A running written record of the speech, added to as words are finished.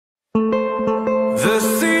The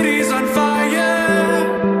city's on fire,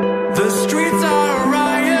 the streets are a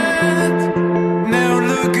riot. Now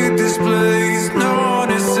look at this place, no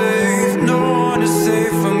one is safe, no one is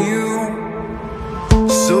safe from you.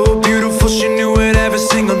 So beautiful, she knew it every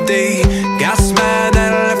single day. Got smiled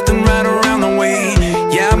at her left and right around the way.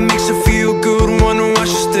 Yeah, it makes her feel good, wonder why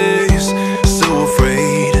she stays. So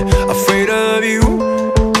afraid, afraid of you.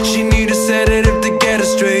 She need a sedative to get her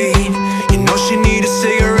straight. You know she need a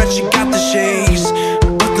cigarette, she got the shades.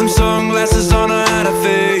 Put them sunglasses on her, had her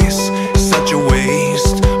face. Such a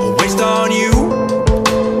waste on you.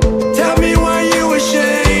 Tell me why you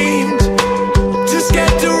ashamed, too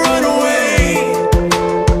scared to run away.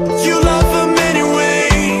 You love him anyway,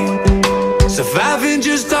 surviving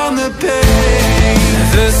just on the pain.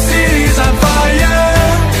 The city's on fire,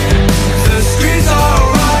 the streets are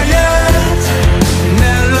a riot.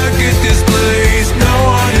 Now look at this place, no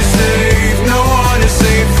one is safe, no one is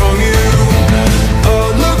safe from you. Oh,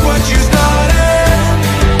 look what you started,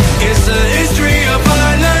 it's a history of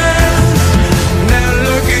violence. Now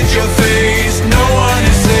look at your face, no one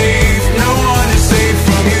is safe, no one is safe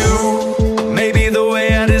from you. Maybe the way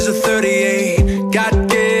out is a 38. God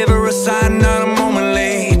gave her a sign, not a moment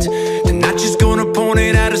late. Tonight she's gonna point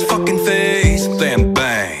it at his fucking face. Then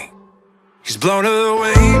bang, he's blown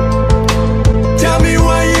away. Tell me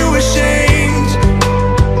why you ashamed,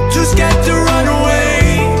 too scared to run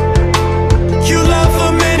away. You love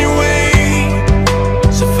him anyway,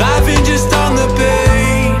 surviving just on the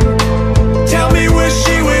pain. Tell me where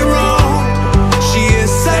she went wrong. She is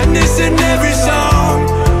sadness in every song.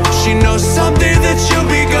 She knows someday that she'll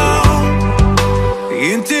be gone.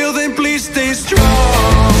 Until then, please stay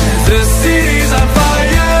strong. The city's on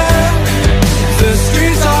fire, the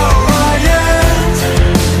streets are a riot.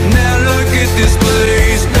 Now look at this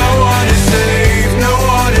place, no one is safe, no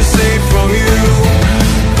one is safe from you.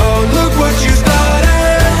 Oh, look what you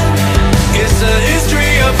started, it's a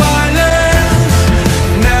history of violence.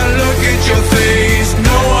 Now look at your face,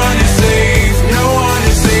 no one is safe, no one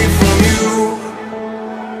is safe from you.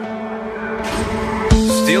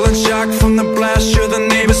 Still in shock from the blast, sure the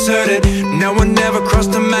neighbors heard it. No one ever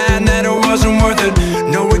crossed her mind that it wasn't worth it.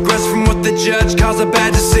 No regrets from what the judge calls a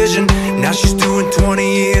bad decision. Now she's doing 20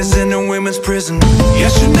 years in a women's prison. Yeah,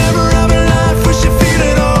 she'll never have a life where she feel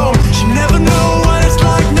at home. She never know what it's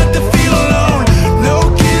like not to feel alone. No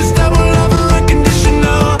kids that will love her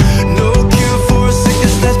unconditional. No cure for a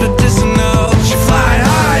sickness that's medicinal. She flying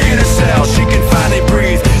high in a cell, she can finally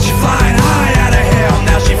breathe. She flying high out of hell,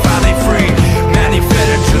 now she finally free. Man, he fed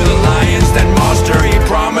her to the lions, that monster. He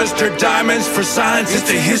promised her diamonds for silence. It's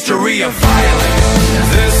the history of violence.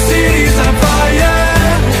 The city's on fire,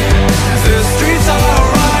 the streets are a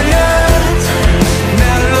riot.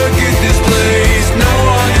 Now look at this place, no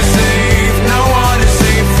one is safe, no one is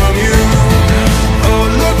safe from you. Oh,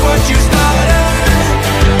 look what you started,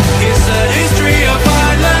 it's a history of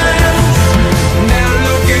violence. Now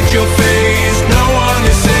look at your face, no one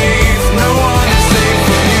is safe, no one is safe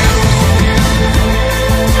from you.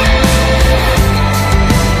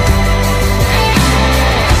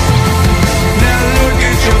 Now look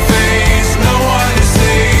at your face, no one is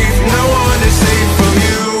safe, no one is safe from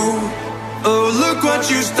you. Oh, look what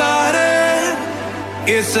you started,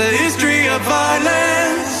 it's a history of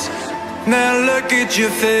violence. Now look at your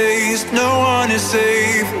face, no one is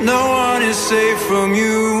safe, no one is safe from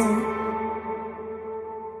you.